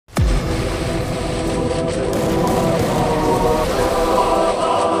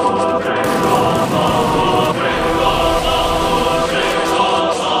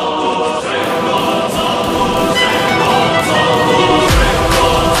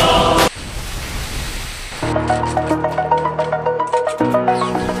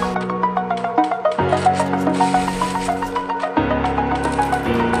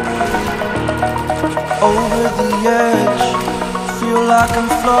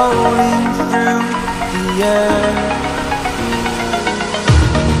floating through the air.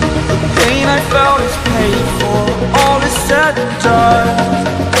 The pain I felt is paid for, all is said and done.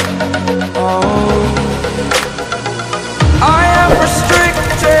 Oh, I am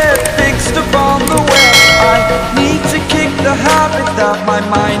restricted, fixed upon the web. I need to kick the habit that my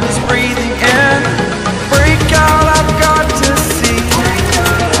mind is breathing in. Break out, I've got to see.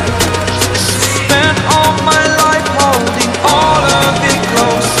 Spent all my life holding all of it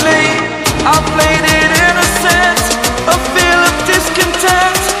closely. I played it innocent, a feel of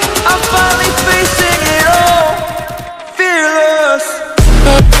discontent. I'm finally facing it all, fearless.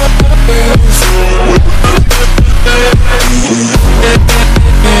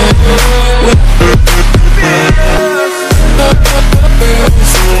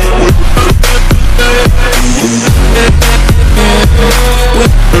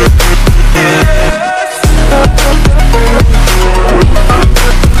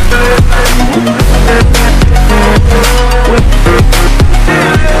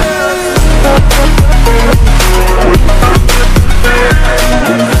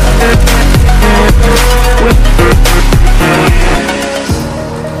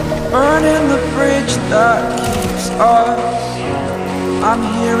 Burning the bridge that keeps us. I'm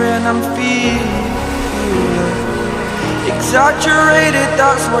here and I'm feeling exaggerated,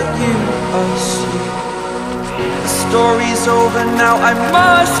 that's what you assume. The story's over now, I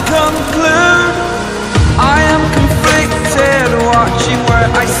must conclude. I am conflicted, watching where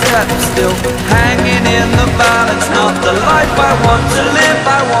I step still, hanging in the balance. Not the life I want to live,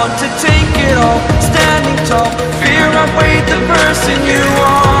 I want to take it all. Standing tall, fear I've weighed the person you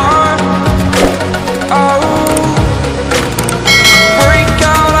are. Oh, break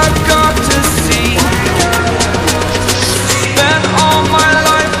out, I've got to see. Spent all my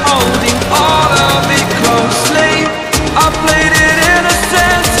life holding all of it closely. I played it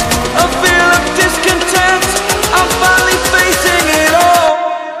innocent, a feel of discontent. I'm finally facing it all,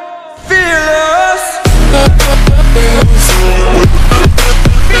 fearless.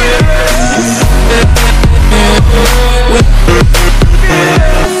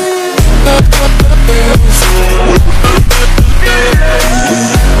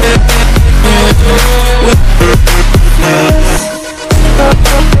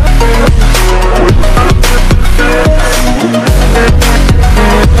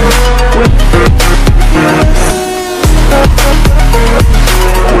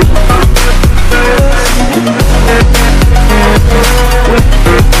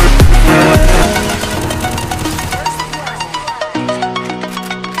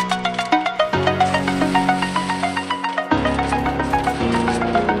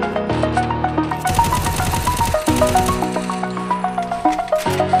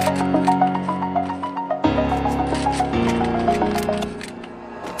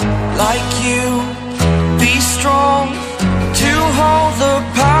 Like you, be strong to hold the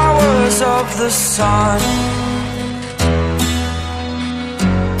powers of the sun.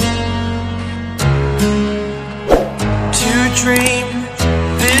 To dream,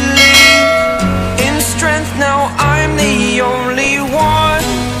 believe in strength. Now I'm the only one,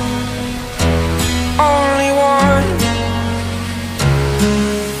 only one.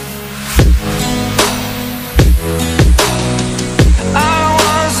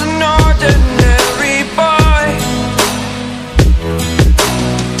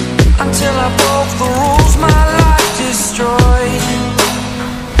 Until I broke the rules, my life destroyed.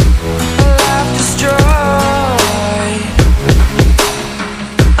 Life destroyed.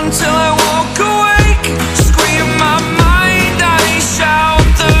 Until I walk awake, scream my mind, I shout,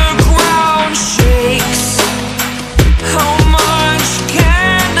 the ground shakes. How much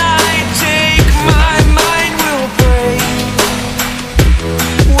can I take? My mind will break.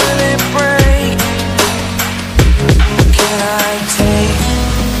 Will it break? Can I take?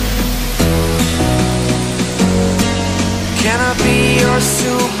 Can I be your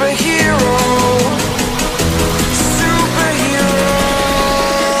superhero? Superhero.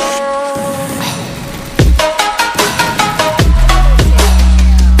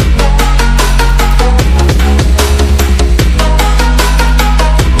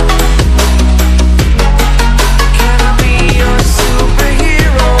 Can I be your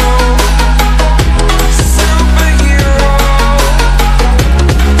superhero? Superhero.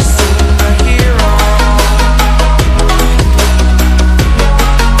 Superhero.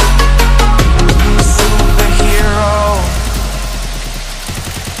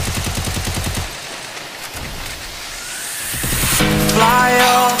 Fly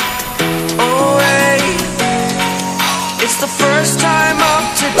up, away. It's the first time of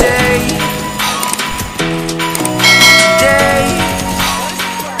today. Today,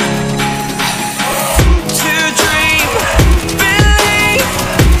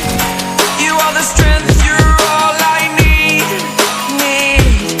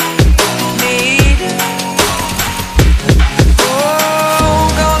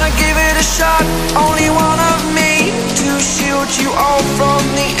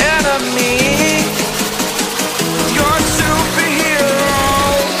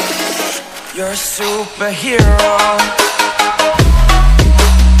 superhero.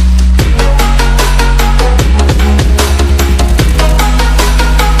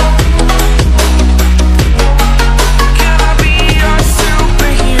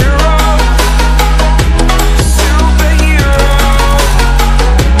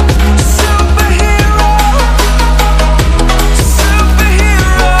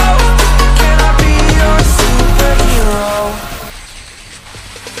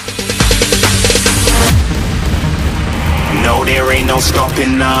 No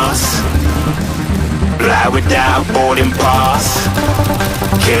stopping us. Fly without boarding pass.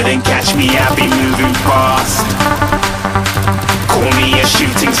 Couldn't catch me, I'll be moving fast. Call me a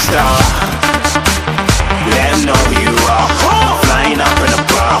shooting star. Let 'em know who you are. Flying up in a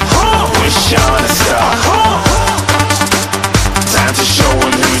bar. Wish on a star. Time to show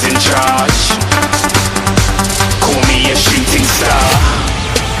 'em who's in charge. Call me a shooting star.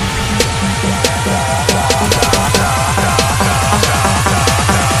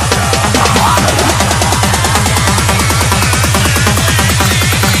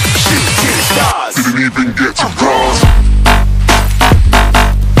 Didn't even get to cross.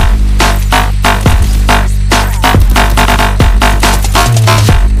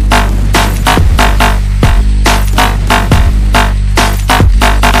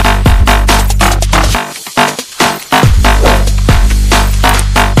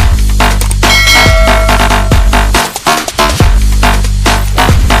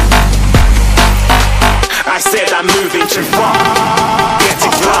 I said I'm moving too far. Get to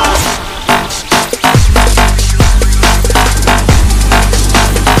cross.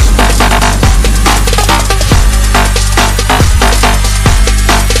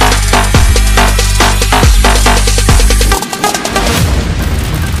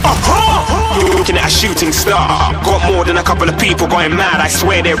 Looking at a shooting star. Got more than a couple of people going mad, I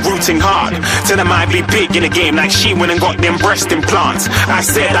swear they're rooting hard. Tell them I'd be big in the game like she went and got them breast implants. I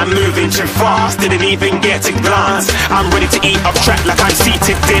said I'm moving too fast, didn't even get a glance. I'm ready to eat up track like I'm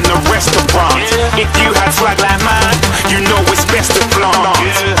seated in a restaurant. If you had swag like mine, you know it's best to flaunt.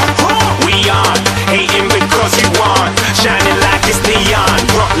 We aren't hating because you aren't shining like it's neon,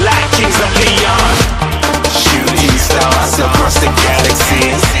 rock like kings of Leon. Shooting stars across the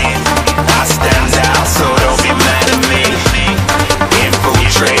galaxy. I stand out, so don't be mad at me.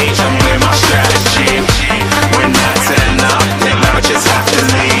 Infiltrate, I'm with my strategy. When I turn up, then I just have to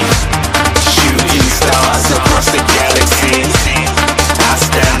leave. Shooting stars across the galaxy. I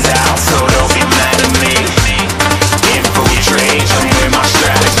stand out, so don't be mad at me. Infiltrate, I'm with my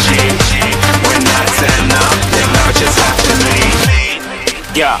strategy. When I turn up, then I just have to leave.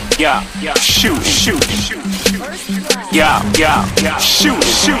 Yeah, shoot, shoot, shoot. Yeah, shoot,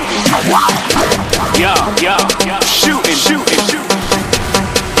 shoot. Yeah, shooting, shooting, shoot.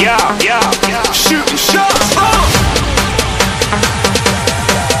 Yeah, shooting shots.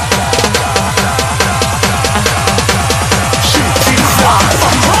 Shooting stars,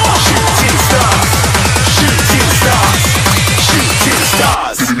 shooting stars, shooting stars, shooting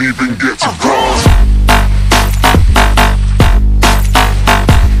stars. Didn't even get to cross.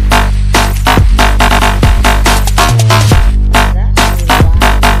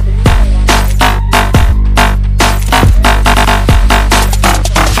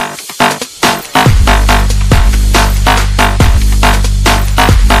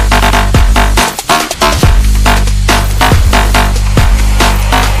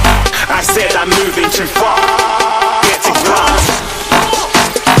 I'm moving too far. Get to glass.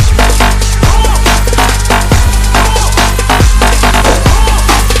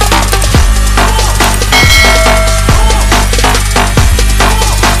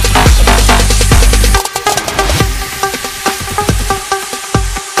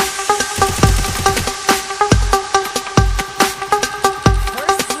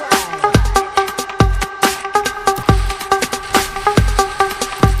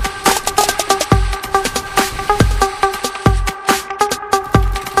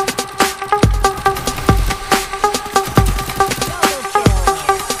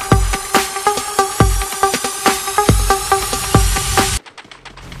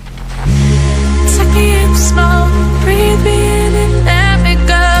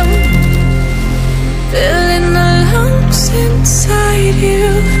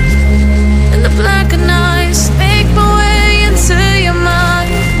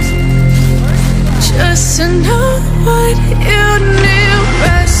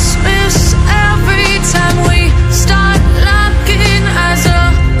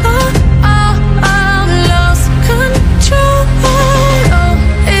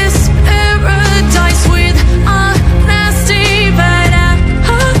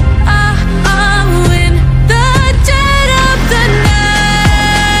 Win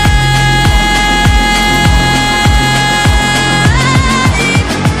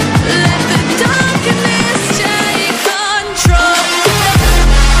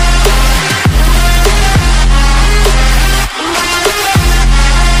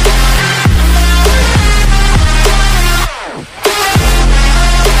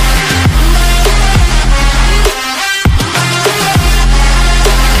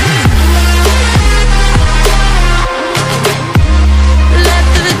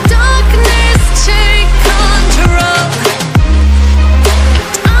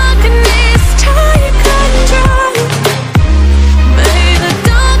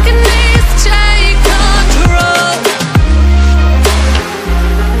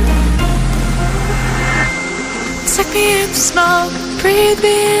Suck me in the smoke, breathe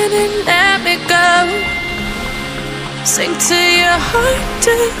me in and let me go. Sink to your heart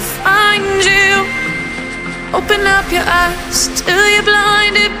to find you. Open up your eyes till you're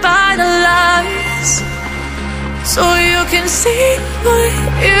blinded by the lies, so you can see what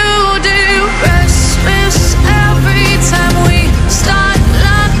you